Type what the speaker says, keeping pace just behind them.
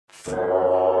What's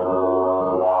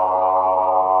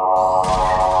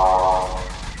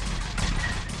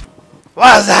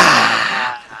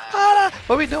that?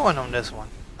 What are we doing on this one?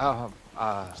 I don't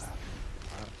know.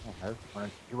 Here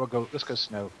we'll go. Let's go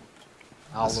snow.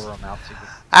 I'll lure them out to you.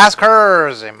 Ask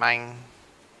hers, man.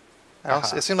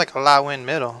 It seemed like a lot went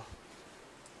middle.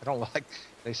 I don't like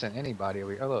they sent anybody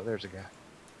over here. Oh look, there's a guy.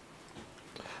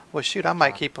 Well, shoot, I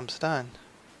might keep him stunned.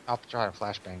 I'll try to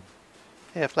flashbang.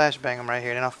 Yeah, flashbang him right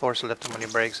here, then I'll force lift him when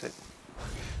he breaks it.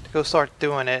 Go start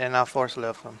doing it, and I'll force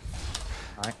lift him.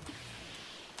 Alright.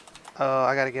 Oh,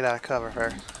 I gotta get out of cover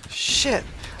first. Shit!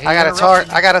 Hey, I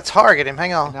gotta target him.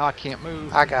 Hang on. Now I can't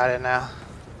move. I got it now.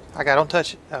 Don't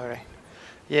touch it. Alright.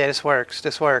 Yeah, this works.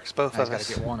 This works. Both of us.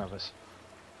 Gotta get one of us.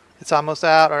 It's almost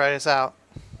out. Alright, it's out.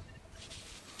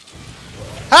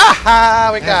 Ha ha!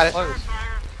 We got it. Close.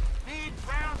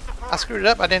 I screwed it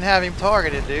up. I didn't have him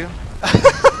targeted, dude.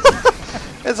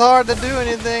 It's hard to do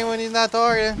anything when he's not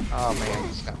targeted. Oh man,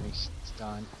 he's got me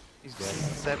stunned. He's dead.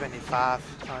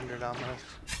 7,500 almost.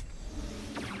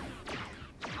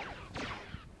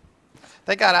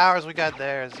 They got ours, we got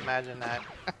theirs. Imagine that.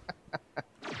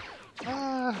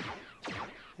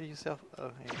 Heal yourself. Oh,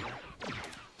 here you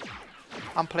go.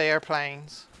 I'm play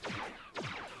airplanes.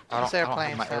 I don't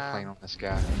have my airplane on this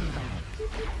guy.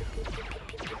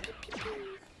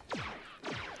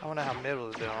 I wonder how middle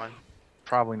is doing.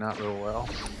 Probably not real well.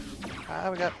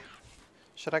 We got.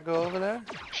 Should I go over there?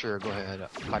 Sure, go ahead.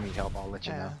 If I need help, I'll let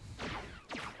you know. Yeah.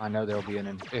 I know there'll be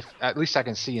if at least I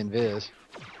can see invis.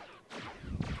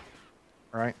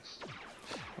 Right?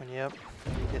 Yep.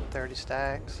 You get 30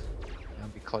 stacks. I'll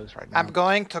be close right now. I'm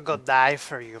going to go die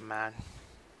for you, man.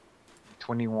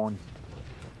 21,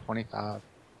 25.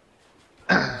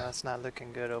 That's not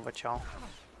looking good over y'all.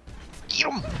 Get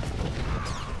him!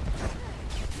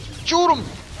 Shoot him!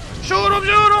 Shoot him!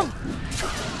 Shoot him!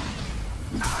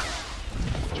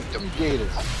 Shoot them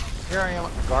gators. Here I am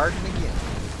at the garden again.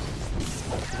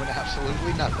 Doing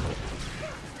absolutely nothing.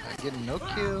 Not getting no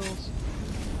kills.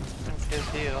 His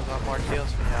heals. I want more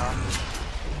kills for y'all.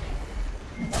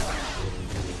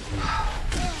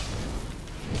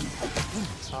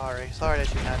 Sorry that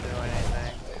you're not doing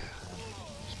anything.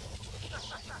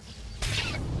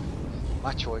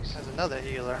 My choice. There's another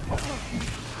healer.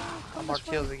 Got more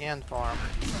kills again for him.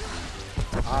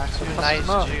 Two nice,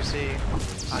 juicy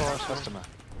I have a customer.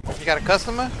 You got a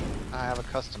customer? I have a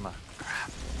customer.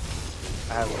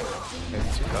 I have maybe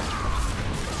 2 customers.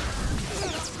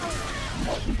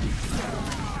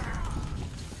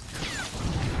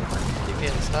 Keep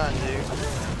getting stunned, dude.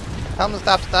 Tell him to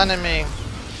stop stunning me.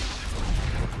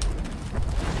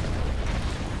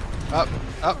 Up,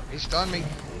 he stunned me.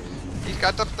 He's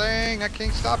got the thing. I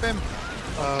can't stop him.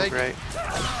 Oh, great.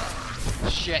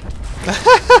 Shit.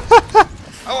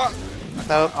 Oh,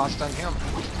 nope. I'll stun him.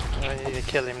 I need to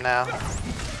kill him now.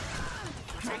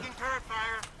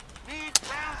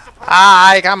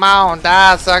 Alright, come on,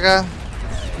 die, sucker.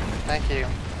 Thank you.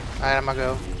 Alright, I'm gonna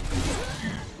go.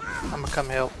 I'm gonna come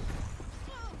help.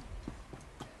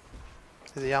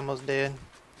 Is he almost dead?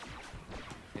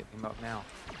 Hit him up now.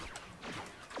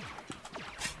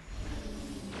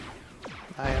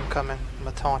 Alright, I'm coming. I'm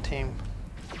gonna taunt him.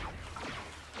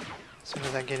 As soon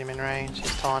as I get him in range,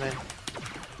 he's taunted.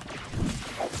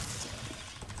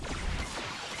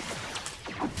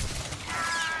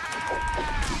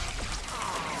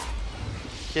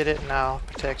 Get it now,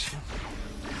 protection.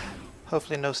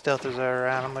 Hopefully no stealthers are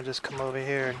around. I'm gonna just come over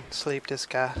here and sleep this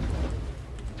guy.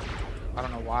 I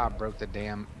don't know why I broke the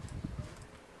damn.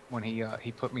 When he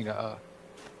put me to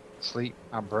sleep,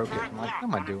 I broke it. I'm like, what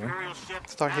am I doing?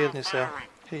 Start healing yourself.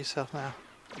 Heal yourself now.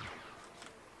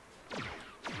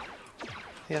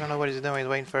 I don't know what he's doing. He's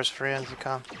waiting for his friends to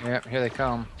come. Yep, here they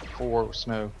come. 4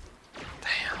 snow.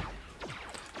 Damn.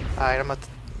 Alright, I'm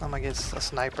gonna get a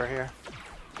sniper here.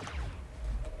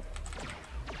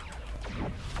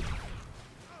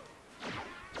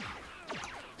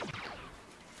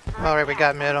 Alright, we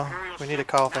got middle. We need to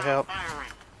call for help.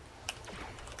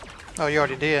 Oh, you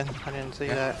already did. I didn't see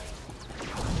that.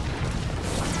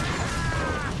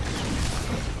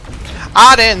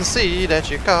 I didn't see that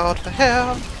you called for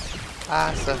help.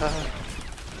 I suck.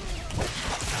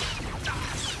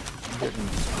 I'm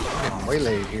getting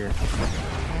waylaid here.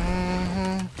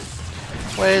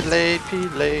 Waylaid,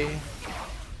 P-lay.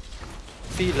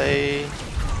 Filet.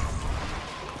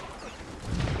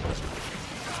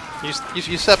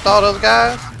 You stepped all those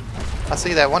guys? I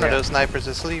see that one of those snipers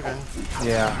is sleeping.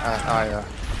 Yeah,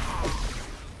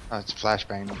 I just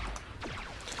flashbanged him.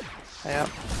 Yep.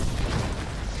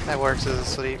 That works as a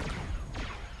sleep.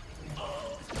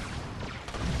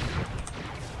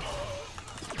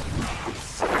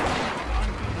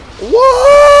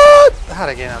 What? How'd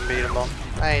I get unbeatable?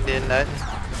 I ain't did nothing.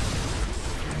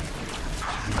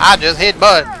 I just hit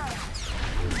button.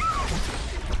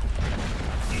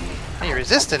 He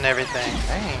resisting everything.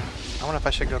 Dang. I wonder if I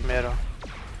should go middle.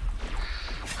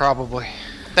 Probably.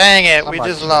 Dang it, we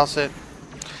just lost it.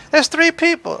 There's 3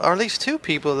 people, or at least 2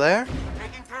 people there.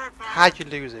 How'd you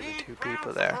lose it with 2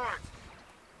 people there?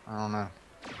 I don't know.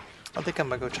 I think I'm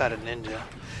gonna go try to ninja.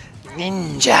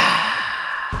 Ninja!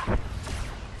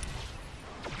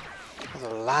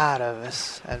 There's a lot of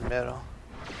us at middle.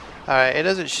 Alright, it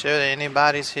doesn't show that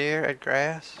anybody's here at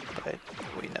grass, but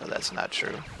we know that's not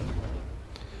true.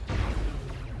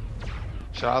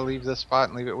 Should I leave this spot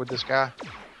and leave it with this guy?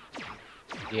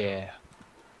 Yeah.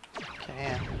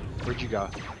 Can. Where'd you go?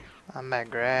 I'm at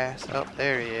grass. Oh,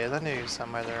 there he is. I knew he was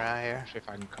somewhere around here. See if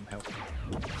I can come help you.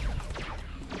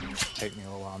 Take me a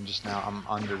little while. I'm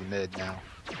under the mid now.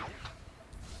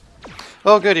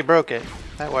 Oh, good, he broke it.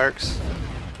 That works.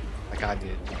 Like I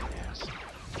did. Yes.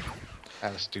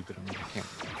 That was stupid of me. I can't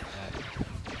do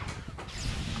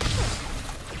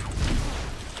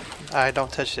that. Alright,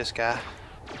 don't touch this guy.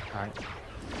 Alright.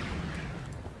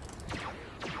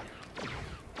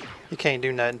 You can't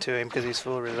do nothing to him because he's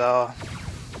full resolve.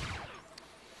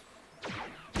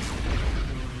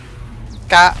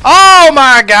 God. Oh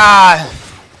my god!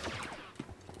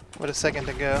 What a second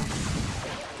to go.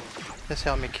 Just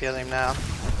help me kill him now.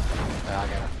 Yeah, I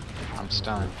got it. I'm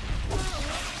stunned.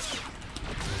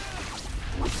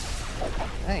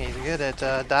 Dang, he's good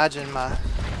at dodging my...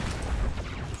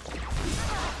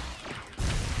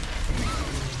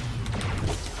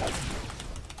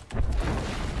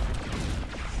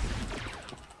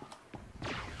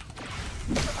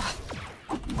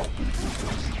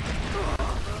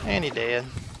 And he dead.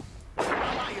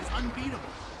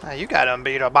 Ah, you got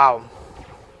unbeatable.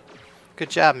 Good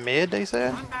job, mid, they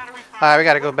said. Alright, we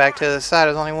gotta go back to the side.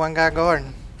 There's only one guy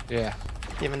guarding. Yeah.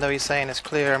 Even though he's saying it's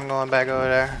clear, I'm going back over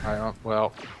there. Alright,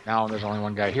 well, now there's only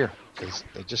one guy here, because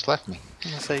they just left me.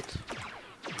 Let's say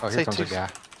Oh, here comes a guy.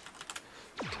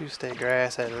 2 stay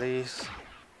grass at least.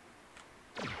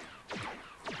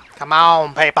 Come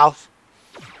on, people.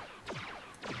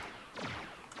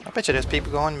 I bet you there's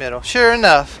people going middle. Sure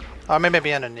enough. Or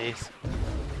maybe underneath.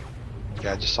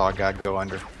 Yeah, I just saw a guy go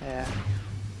under. Yeah.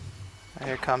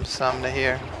 Here comes some to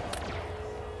here.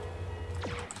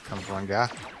 Comes one guy.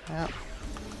 Yep.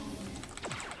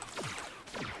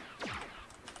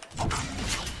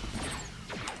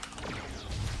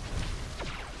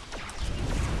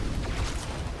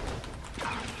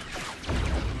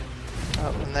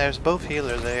 Oh, and there's both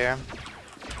healers there.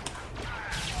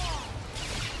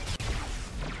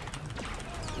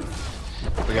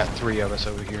 We got 3 of us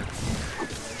over here.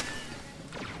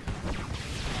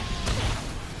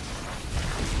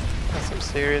 Got some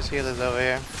serious healers over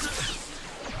here.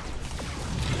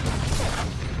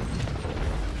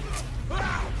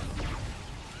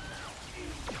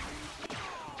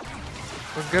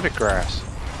 We're good at grass.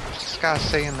 This guy's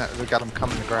saying that we got him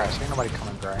coming to grass. Ain't nobody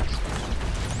coming to grass.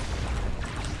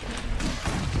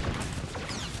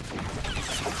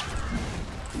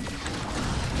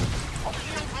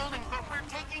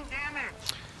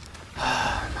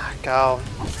 Oh my god.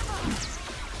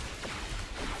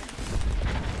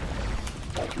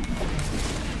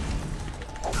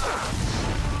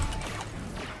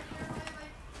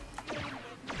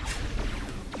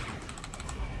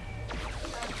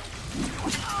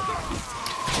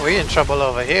 We in trouble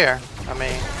over here. I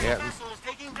mean, Yeah.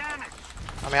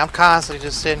 I'm constantly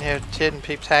just sitting here hitting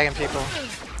people, tagging people.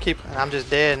 And I'm just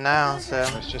dead now, so.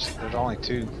 There's only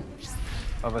 2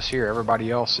 of us here. Everybody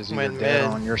else is either Went dead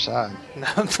mid. or on your side. No,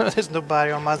 there's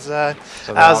nobody on my side.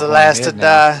 So I was the last to mid now.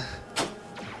 die.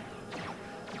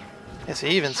 It's an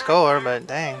even score, but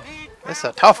dang, it's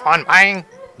a tough one, man.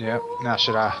 Yep. Now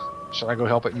should I go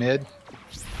help at mid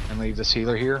and leave this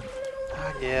healer here?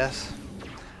 I guess.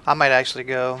 I might actually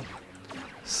go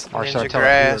Or should I ninja tell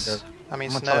grass. that healer I mean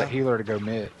I'm gonna tell snow. that healer to go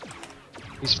mid.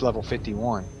 He's level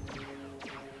 51.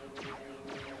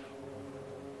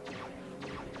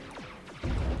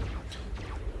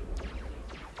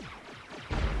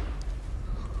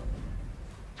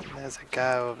 There's a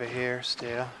guy over here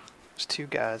still. There's 2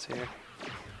 guys here.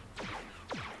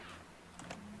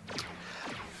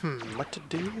 What to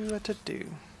do? What to do?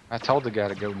 I told the guy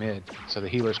to go mid, so the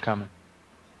healer's coming.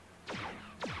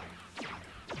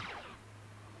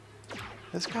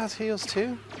 This guy's heals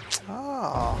too?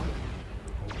 Oh.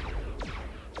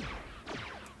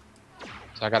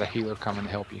 So I got a healer coming to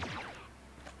help you.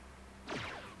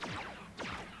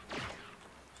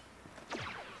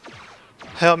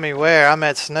 Help me where? I'm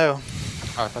at snow.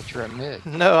 Oh, I thought you were at mid.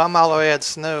 No, I'm all the way at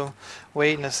snow.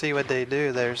 waiting to see what they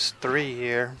do. There's 3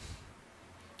 here.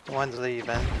 One's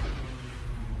leaving.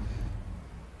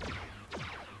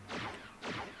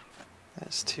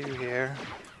 There's 2 here.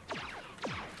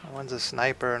 One's a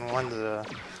sniper and one's a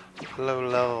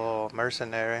low-level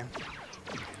mercenary.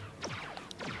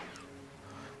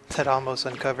 That almost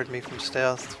uncovered me from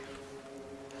stealth.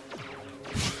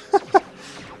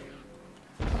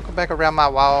 I'll go back around my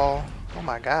wall. Oh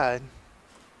my god.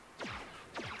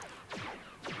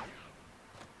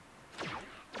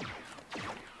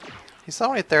 He's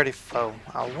only 34.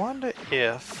 I wonder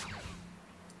if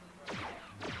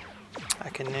I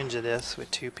can ninja this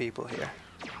with 2 people here.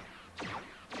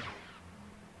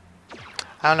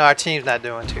 I don't know, our team's not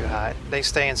doing too hot. They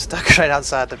staying stuck right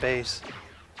outside the base.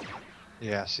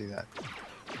 Yeah, I see that.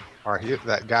 Or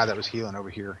that guy that was healing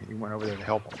over here, he went over there to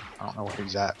help him. I don't know where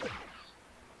he's at, but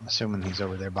I'm assuming he's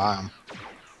over there by him.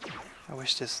 I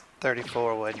wish this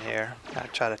 34 wasn't here.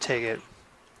 I'd try to take it.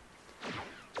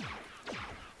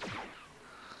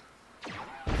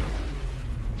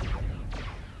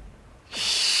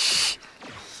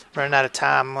 Running out of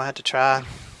time, I'm gonna have to try.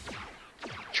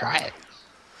 Try it.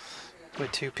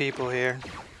 With 2 people here.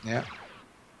 Yeah.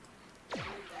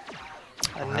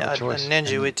 A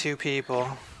ninja with 2 people.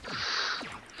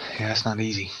 Yeah, that's not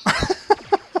easy.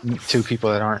 2 people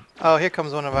that aren't. Oh, here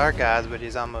comes one of our guys, but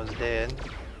he's almost dead.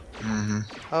 Mm-hmm.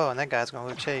 Oh, and that guy's gonna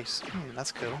go chase.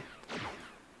 That's cool.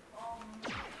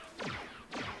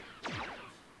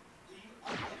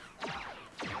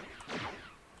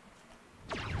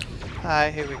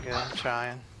 Alright, here we go. I'm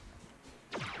trying.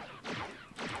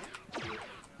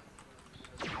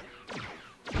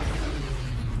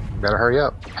 Better hurry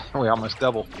up. We almost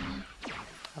double.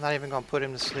 I'm not even gonna put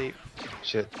him to sleep.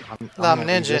 Shit. I'm an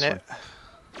ninja in it.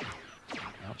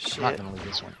 Nope, Shit. I'm not gonna leave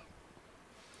this one.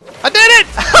 I did it!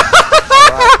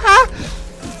 Right.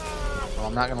 Well,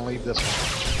 I'm not gonna leave this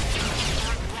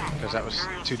one because that was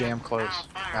too damn close.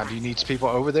 Now, do you need people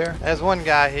over there? There's one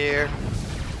guy here.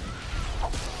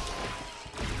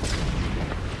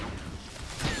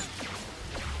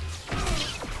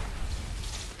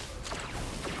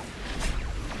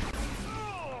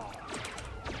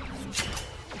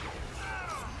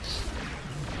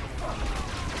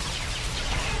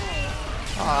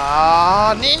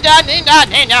 Oh,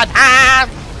 ninja time!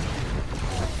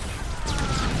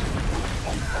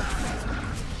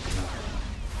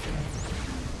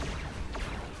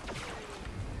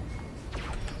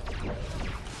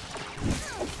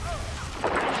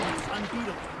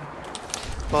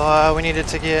 Boy, we need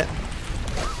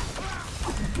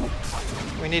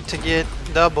to get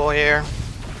double here.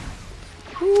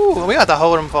 Ooh, we got to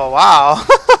hold him for a while.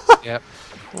 Yep.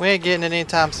 We ain't getting it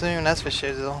anytime soon, that's for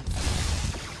shizzle.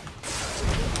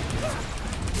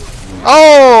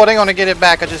 Oh, they're gonna get it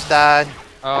back. I just died.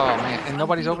 Oh man, and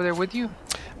nobody's over there with you?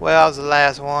 Well, I was the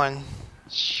last one.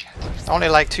 Shit. Only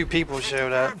like 2 people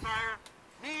showed up.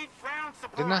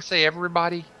 Didn't I say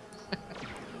everybody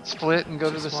split and go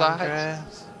to the Just one sides?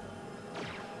 grass.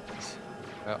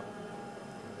 Well,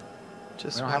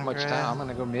 Just we don't one have much grass. time. I'm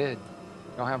gonna go mid.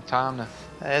 Don't have time to.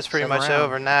 It's pretty sit much around.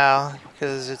 over now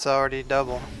because it's already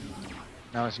double.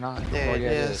 No, it's not. Yeah, Well, it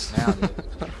yeah, is. Now it is.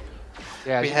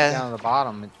 Yeah, as We you had- get down to the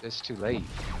bottom, it's too late.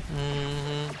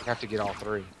 Mm-hmm. You have to get all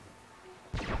 3.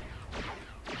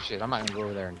 Shit, I'm not gonna go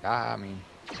over there and die. I mean,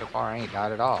 so far I ain't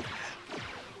died at all.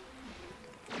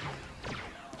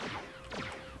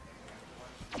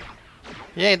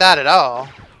 You ain't died at all.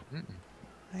 Mm-mm.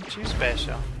 Ain't you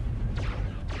special?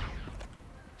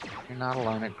 You're not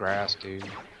alone at grass, dude.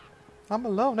 I'm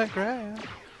alone at grass.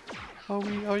 Are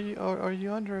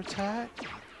you under attack?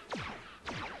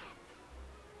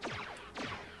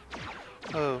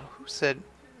 Oh, who said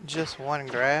just one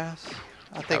grass?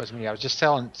 I That think was me. I was just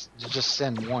telling to just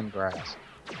send 1 grass.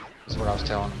 That's what I was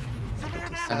telling them.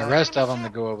 And the rest of them to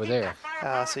go over there.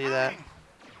 I see that.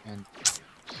 And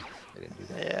they didn't do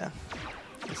that. Yeah.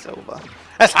 It's over.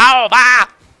 It's over!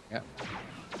 Yep.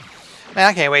 Man,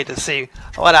 I can't wait to see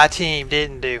what our team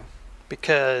didn't do.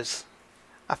 Because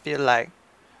I feel like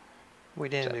we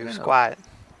didn't do squat.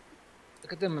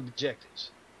 Look at them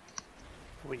objectives.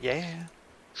 Well, yeah.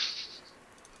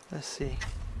 Let's see.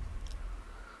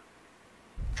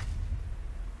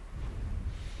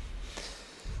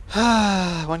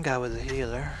 One guy was a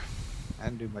healer. I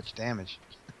didn't do much damage.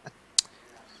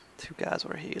 2 guys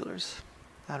were healers.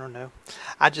 I don't know.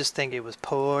 I just think it was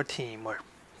poor teamwork.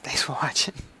 Thanks for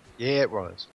watching. Yeah, it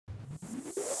was.